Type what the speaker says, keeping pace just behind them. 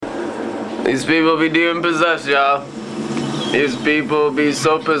These people be demon possessed, y'all. These people be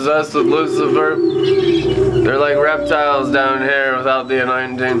so possessed with Lucifer. They're like reptiles down here without the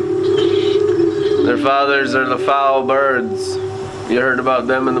anointing. Their fathers are the foul birds. You heard about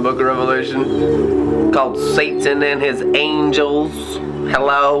them in the book of Revelation? Called Satan and his angels.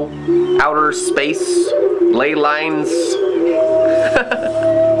 Hello. Outer space. Ley lines.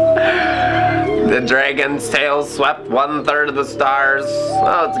 The dragon's tail swept 1/3 of the stars.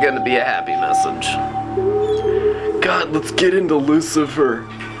 Oh, it's going to be a happy message. God, let's get into Lucifer.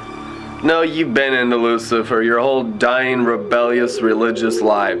 No, you've been into Lucifer your whole dying, rebellious, religious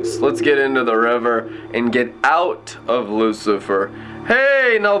lives. Let's get into the river and get out of Lucifer.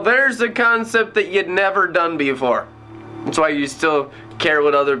 Hey, now there's a concept that you'd never done before. That's why you still care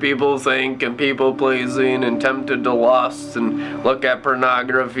what other people think and people pleasing and tempted to lust and look at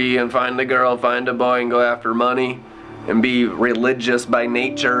pornography and find a girl, find a boy and go after money and be religious by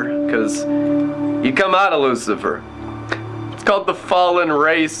nature because you come out of Lucifer. It's called the fallen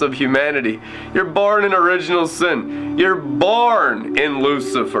race of humanity. You're born in original sin. You're born in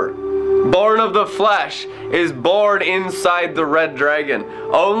Lucifer. Born of the flesh is born inside the red dragon.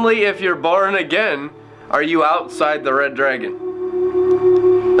 Only if you're born again are you outside the red dragon.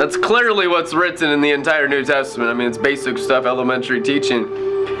 That's clearly what's written in the entire New Testament. I mean, it's basic stuff, elementary teaching.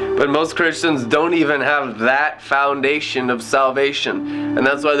 But most Christians don't even have that foundation of salvation. And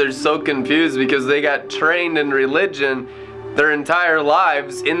that's why they're so confused, because they got trained in religion their entire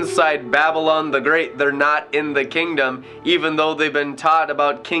lives inside Babylon the Great. They're not in the kingdom, even though they've been taught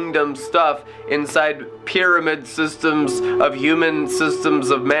about kingdom stuff inside pyramid systems of human systems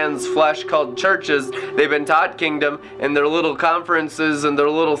of man's flesh called churches. They've been taught kingdom in their little conferences and their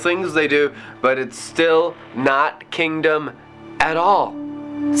little things they do, but it's still not kingdom at all.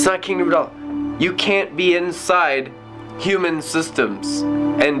 It's not kingdom at all. You can't be inside human systems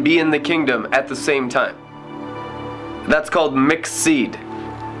and be in the kingdom at the same time. That's called mixed seed.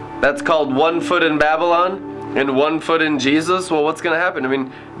 That's called 1 foot in Babylon and 1 foot in Jesus. Well, what's going to happen? I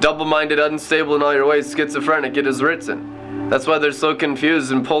mean, double-minded, unstable in all your ways, schizophrenic, it is written. That's why they're so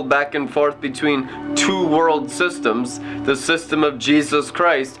confused and pulled back and forth between two world systems, the system of Jesus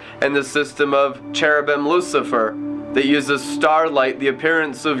Christ and the system of cherubim Lucifer that uses starlight, the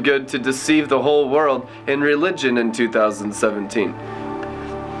appearance of good, to deceive the whole world in religion in 2017.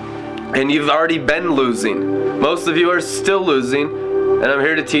 And you've already been losing. Most of you are still losing, and I'm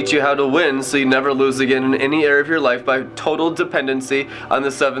here to teach you how to win so you never lose again in any area of your life by total dependency on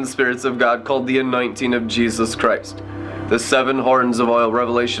the 7 spirits of God called the anointing of Jesus Christ. The 7 horns of oil,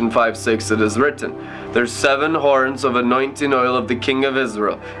 Revelation 5:6, it is written. There's 7 horns of anointing oil of the King of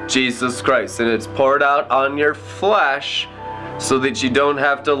Israel, Jesus Christ, and it's poured out on your flesh so that you don't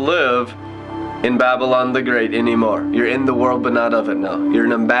have to live in Babylon the Great anymore. You're in the world but not of it now. You're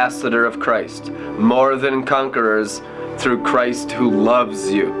an ambassador of Christ, more than conquerors through Christ who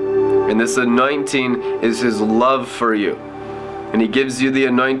loves you. And this anointing is his love for you. And he gives you the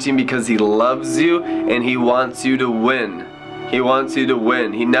anointing because he loves you and he wants you to win. He wants you to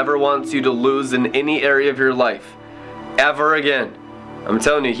win. He never wants you to lose in any area of your life, ever again. I'm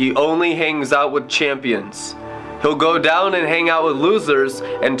telling you, he only hangs out with champions. He'll go down and hang out with losers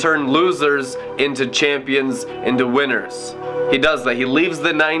and turn losers into champions, into winners. He does that. He leaves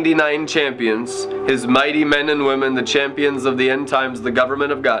the 99 champions, his mighty men and women, the champions of the end times, the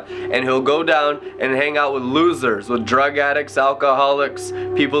government of God, and he'll go down and hang out with losers, with drug addicts, alcoholics,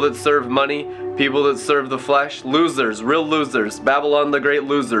 people that serve money, people that serve the flesh, losers, real losers, Babylon the Great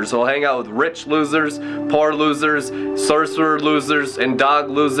losers. He'll hang out with rich losers, poor losers, sorcerer losers, and dog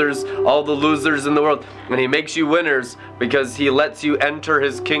losers, all the losers in the world. And he makes you winners because he lets you enter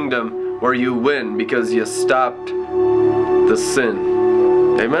his kingdom where you win because you stopped the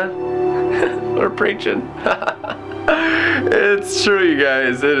sin. Amen? We're preaching. It's true, you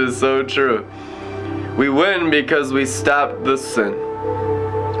guys. It is so true. We win because we stopped the sin.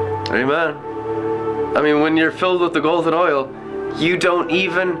 Amen. I mean, when you're filled with the golden oil, you don't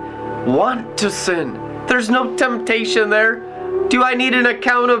even want to sin. There's no temptation there. Do I need an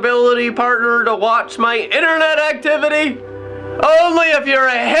accountability partner to watch my internet activity? Only if you're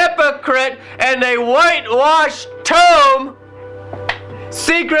a hypocrite and a whitewashed tomb.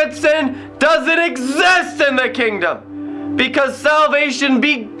 Secret sin doesn't exist in the kingdom because salvation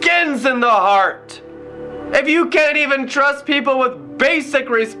begins in the heart. If you can't even trust people with basic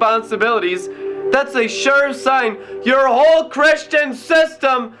responsibilities, that's a sure sign your whole Christian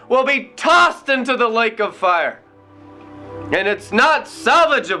system will be tossed into the lake of fire. And it's not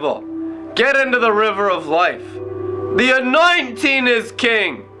salvageable. Get into the river of life. The anointing is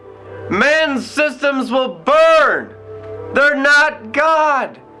king. Man's systems will burn. They're not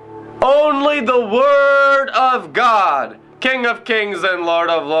God. Only the Word of God, King of kings and Lord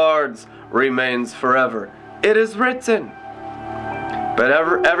of lords, remains forever. It is written. But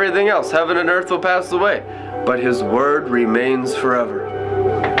everything else, heaven and earth will pass away, but His Word remains forever.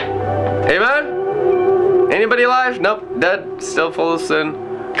 Amen? Anybody alive? Nope. Dead. Still full of sin.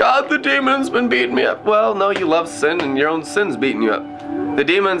 God, the demon's been beating me up. Well, no, you love sin and your own sin's beating you up. The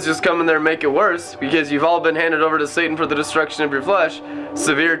demons just come in there and make it worse because you've all been handed over to Satan for the destruction of your flesh.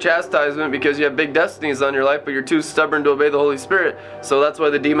 Severe chastisement because you have big destinies on your life, but you're too stubborn to obey the Holy Spirit. So that's why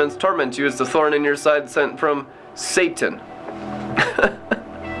the demons torment you. It's the thorn in your side sent from Satan.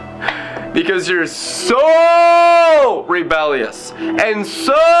 Because you're so rebellious and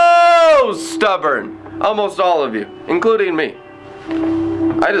so stubborn. Almost all of you, including me.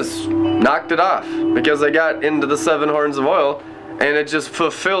 I just knocked it off because I got into the 7 horns of oil, and it just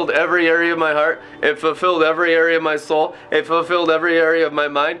fulfilled every area of my heart. It fulfilled every area of my soul. It fulfilled every area of my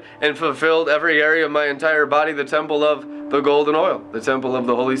mind, and fulfilled every area of my entire body, the temple of the golden oil, the temple of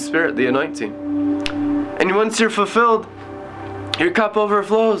the Holy Spirit, the anointing. And once you're fulfilled, your cup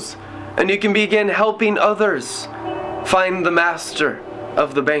overflows, and you can begin helping others find the master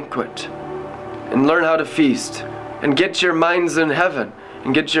of the banquet and learn how to feast and get your minds in heaven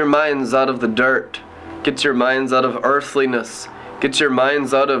and get your minds out of the dirt. Get your minds out of earthliness. Get your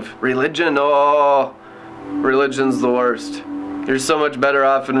minds out of religion. Oh, religion's the worst. You're so much better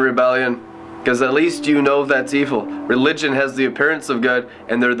off in rebellion because at least you know that's evil. Religion has the appearance of good,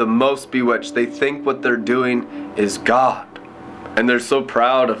 and they're the most bewitched. They think what they're doing is God, and they're so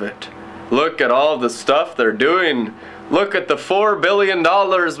proud of it. Look at all the stuff they're doing. Look at the $4 billion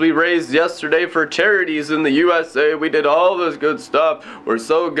we raised yesterday for charities in the USA. We did all this good stuff. We're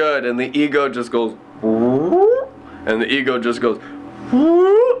so good. And the ego just goes, and the ego just goes,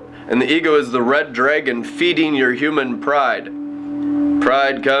 and the ego is the red dragon feeding your human pride.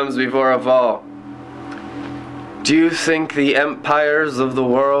 Pride comes before a fall. Do you think the empires of the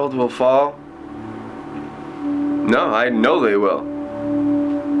world will fall? No, I know they will.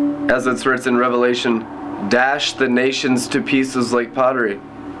 As it's written in Revelation, dash the nations to pieces like pottery.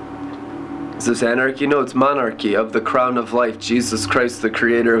 Is this anarchy? No, it's monarchy of the crown of life, Jesus Christ, the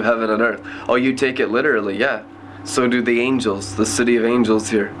creator of heaven and earth. Oh, you take it literally, yeah. So do the angels, the city of angels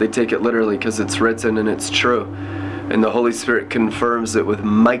here. They take it literally because it's written and it's true. And the Holy Spirit confirms it with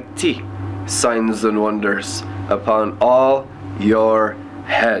mighty signs and wonders upon all your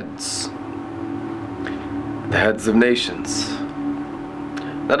heads. The heads of nations.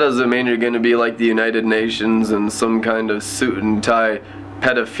 That doesn't mean you're going to be like the United Nations and some kind of suit and tie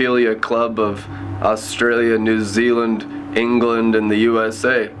pedophilia club of Australia, New Zealand, England, and the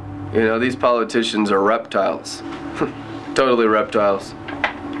USA. You know, these politicians are reptiles. Totally reptiles.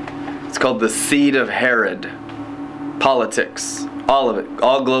 It's called the seed of Herod. Politics. All of it.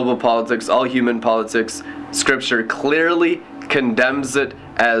 All global politics, all human politics. Scripture clearly condemns it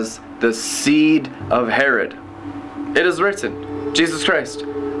as the seed of Herod. It is written, Jesus Christ,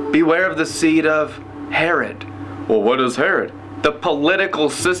 beware of the seed of Herod. Well, what is Herod? The political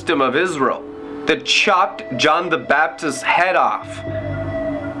system of Israel that chopped John the Baptist's head off,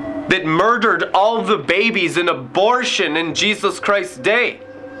 that murdered all the babies in abortion in Jesus Christ's day.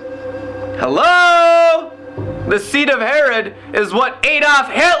 Hello? The seed of Herod is what Adolf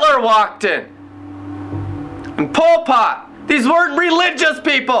Hitler walked in. And Pol Pot. These weren't religious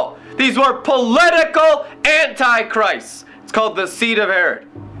people. These were political antichrists. It's called the seed of Herod.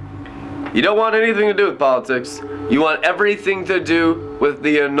 You don't want anything to do with politics. You want everything to do with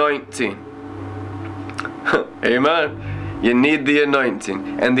the anointing. Amen. You need the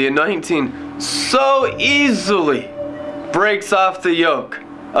anointing. And the anointing so easily breaks off the yoke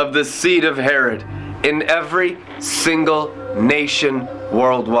of the seed of Herod in every single nation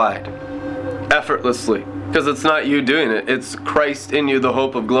worldwide. Effortlessly. Because it's not you doing it. It's Christ in you, the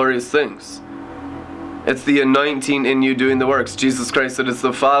hope of glorious things. It's the anointing in you doing the works. Jesus Christ said, it's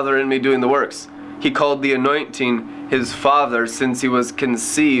the Father in me doing the works. He called the anointing his Father since he was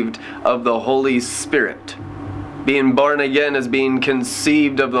conceived of the Holy Spirit. Being born again is being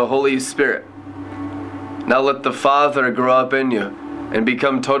conceived of the Holy Spirit. Now let the Father grow up in you and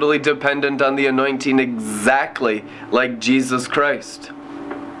become totally dependent on the anointing exactly like Jesus Christ.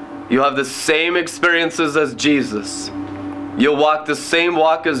 You'll have the same experiences as Jesus. You'll walk the same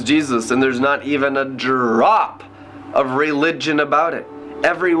walk as Jesus, and there's not even a drop of religion about it.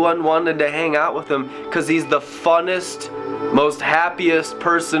 Everyone wanted to hang out with him because he's the funnest, most happiest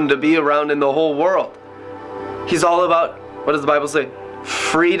person to be around in the whole world. He's all about, what does the Bible say?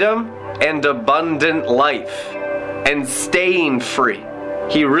 Freedom and abundant life and staying free.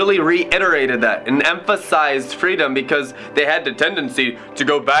 He really reiterated that and emphasized freedom because they had the tendency to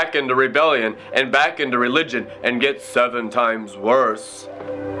go back into rebellion and back into religion and get 7 times worse.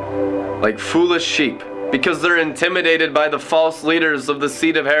 Like foolish sheep, because they're intimidated by the false leaders of the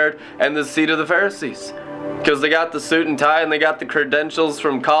seat of Herod and the seat of the Pharisees. Because they got the suit and tie and they got the credentials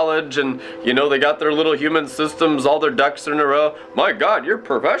from college and, they got their little human systems, all their ducks in a row. My God, you're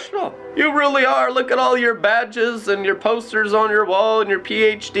professional. You really are. Look at all your badges and your posters on your wall and your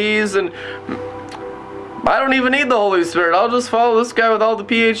PhDs. And I don't even need the Holy Spirit. I'll just follow this guy with all the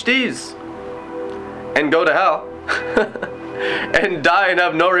PhDs and go to hell and die and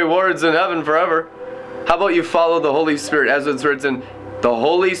have no rewards in heaven forever. How about you follow the Holy Spirit as it's written? The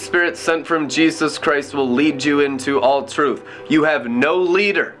Holy Spirit sent from Jesus Christ will lead you into all truth. You have no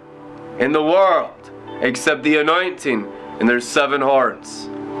leader in the world except the anointing, and there's 7 horns.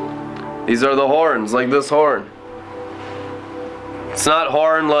 These are the horns, like this horn. It's not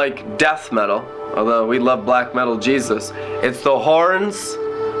horn like death metal, although we love black metal Jesus. It's the horns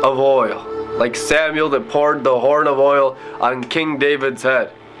of oil, like Samuel that poured the horn of oil on King David's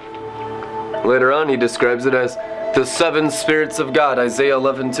head. Later on he describes it as the 7 spirits of God, Isaiah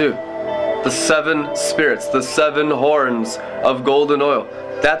 11:2. The 7 spirits, the 7 horns of golden oil.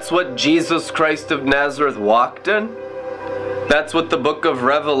 That's what Jesus Christ of Nazareth walked in. That's what the book of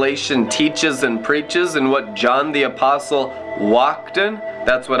Revelation teaches and preaches, and what John the Apostle walked in.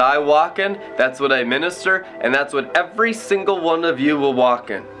 That's what I walk in. That's what I minister. And that's what every single one of you will walk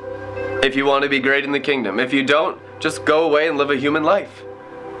in. If you want to be great in the kingdom. If you don't, just go away and live a human life.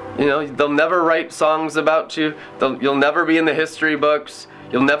 They'll never write songs about you. You'll never be in the history books.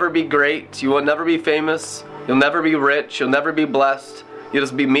 You'll never be great. You will never be famous. You'll never be rich. You'll never be blessed. You'll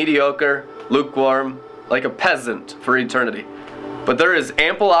just be mediocre, lukewarm, like a peasant for eternity. But there is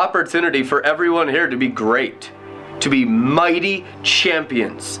ample opportunity for everyone here to be great, to be mighty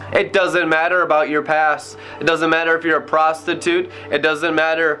champions. It doesn't matter about your past. It doesn't matter if you're a prostitute. It doesn't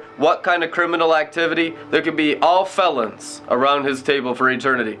matter what kind of criminal activity. There could be all felons around his table for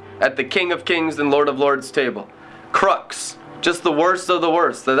eternity, at the King of Kings and Lord of Lords table. Crooks, just the worst of the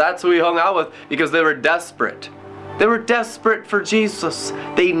worst. So that's who he hung out with because they were desperate. They were desperate for Jesus.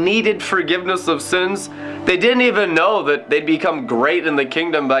 They needed forgiveness of sins. They didn't even know that they'd become great in the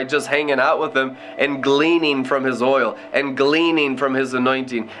kingdom by just hanging out with him and gleaning from his oil and gleaning from his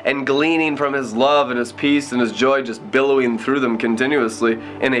anointing and gleaning from his love and his peace and his joy just billowing through them continuously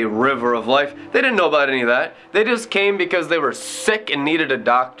in a river of life. They didn't know about any of that. They just came because they were sick and needed a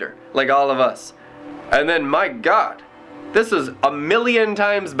doctor, like all of us. And then, my God, this is 1,000,000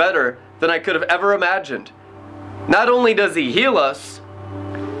 times better than I could have ever imagined. Not only does he heal us,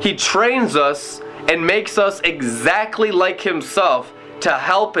 he trains us and makes us exactly like himself to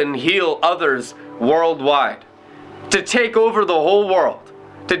help and heal others worldwide. To take over the whole world.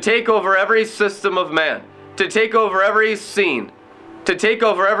 To take over every system of man. To take over every scene. To take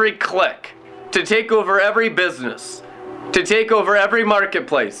over every clique. To take over every business. To take over every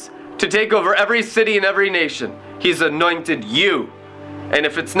marketplace. To take over every city and every nation. He's anointed you. And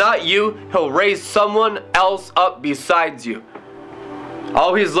if it's not you, he'll raise someone else up besides you.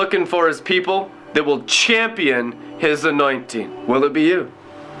 All he's looking for is people that will champion his anointing. Will it be you?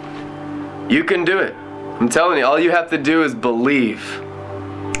 You can do it. I'm telling you, all you have to do is believe.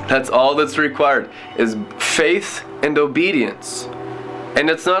 That's all that's required, is faith and obedience. And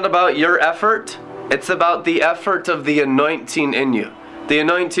it's not about your effort. It's about the effort of the anointing in you. The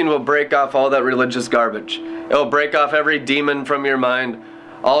anointing will break off all that religious garbage. It will break off every demon from your mind.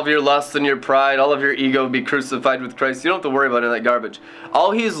 All of your lust and your pride, all of your ego will be crucified with Christ. You don't have to worry about any of that garbage.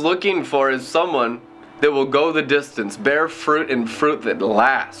 All he's looking for is someone that will go the distance, bear fruit and fruit that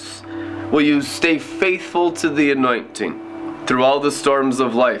lasts. Will you stay faithful to the anointing through all the storms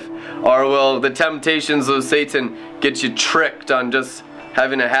of life? Or will the temptations of Satan get you tricked on just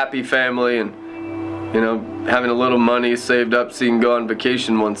having a happy family and, having a little money saved up so you can go on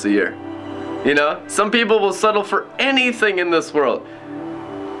vacation once a year? Some people will settle for anything in this world.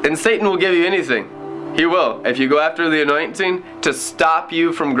 And Satan will give you anything. He will, if you go after the anointing, to stop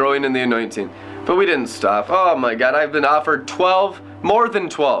you from growing in the anointing. But we didn't stop. Oh my God, I've been offered 12, more than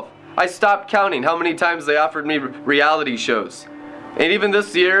 12. I stopped counting how many times they offered me reality shows. And even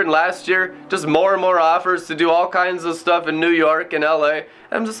this year and last year, just more and more offers to do all kinds of stuff in New York and LA. And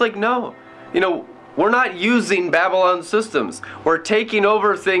I'm just like, no. We're not using Babylon systems. We're taking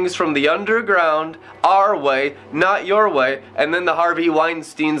over things from the underground, our way, not your way, and then the Harvey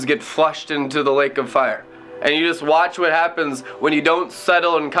Weinsteins get flushed into the lake of fire. And you just watch what happens when you don't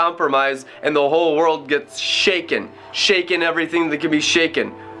settle and compromise, and the whole world gets shaken. Shaken everything that can be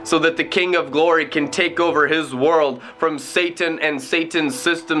shaken. so that the King of Glory can take over his world from Satan and Satan's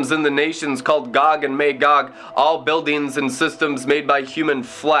systems in the nations called Gog and Magog, all buildings and systems made by human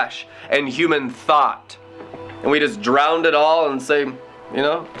flesh and human thought. And we just drowned it all and say,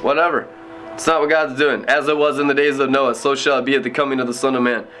 whatever. It's not what God's doing. As it was in the days of Noah, so shall it be at the coming of the Son of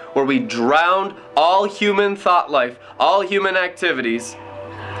Man. Where we drowned all human thought life, all human activities,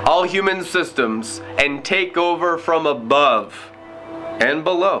 all human systems, and take over from above and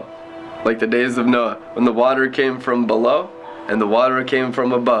below. Like the days of Noah, when the water came from below and the water came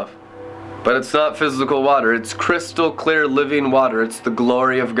from above. But it's not physical water. It's crystal clear living water. It's the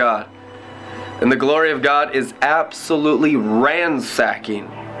glory of God. And the glory of God is absolutely ransacking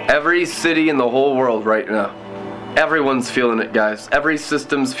every city in the whole world right now. Everyone's feeling it, guys. Every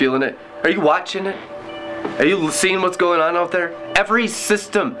system's feeling it. Are you watching it? Are you seeing what's going on out there? Every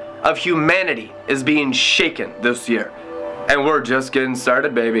system of humanity is being shaken this year. And we're just getting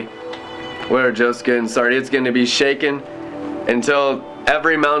started, baby. We're just getting started. It's going to be shaken until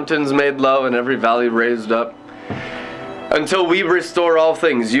every mountain's made low and every valley raised up. Until we restore all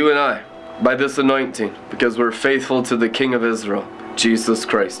things, you and I, by this anointing, because we're faithful to the King of Israel, Jesus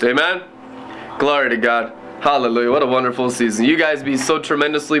Christ. Amen? Glory to God. Hallelujah. What a wonderful season. You guys be so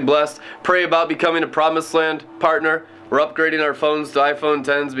tremendously blessed. Pray about becoming a Promised Land partner. We're upgrading our phones to iPhone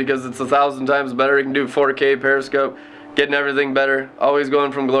 10s because it's 1,000 times better. You can do 4K Periscope, getting everything better. Always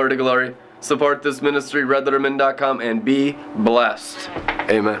going from glory to glory. Support this ministry, redletterman.com, and be blessed.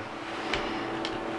 Amen.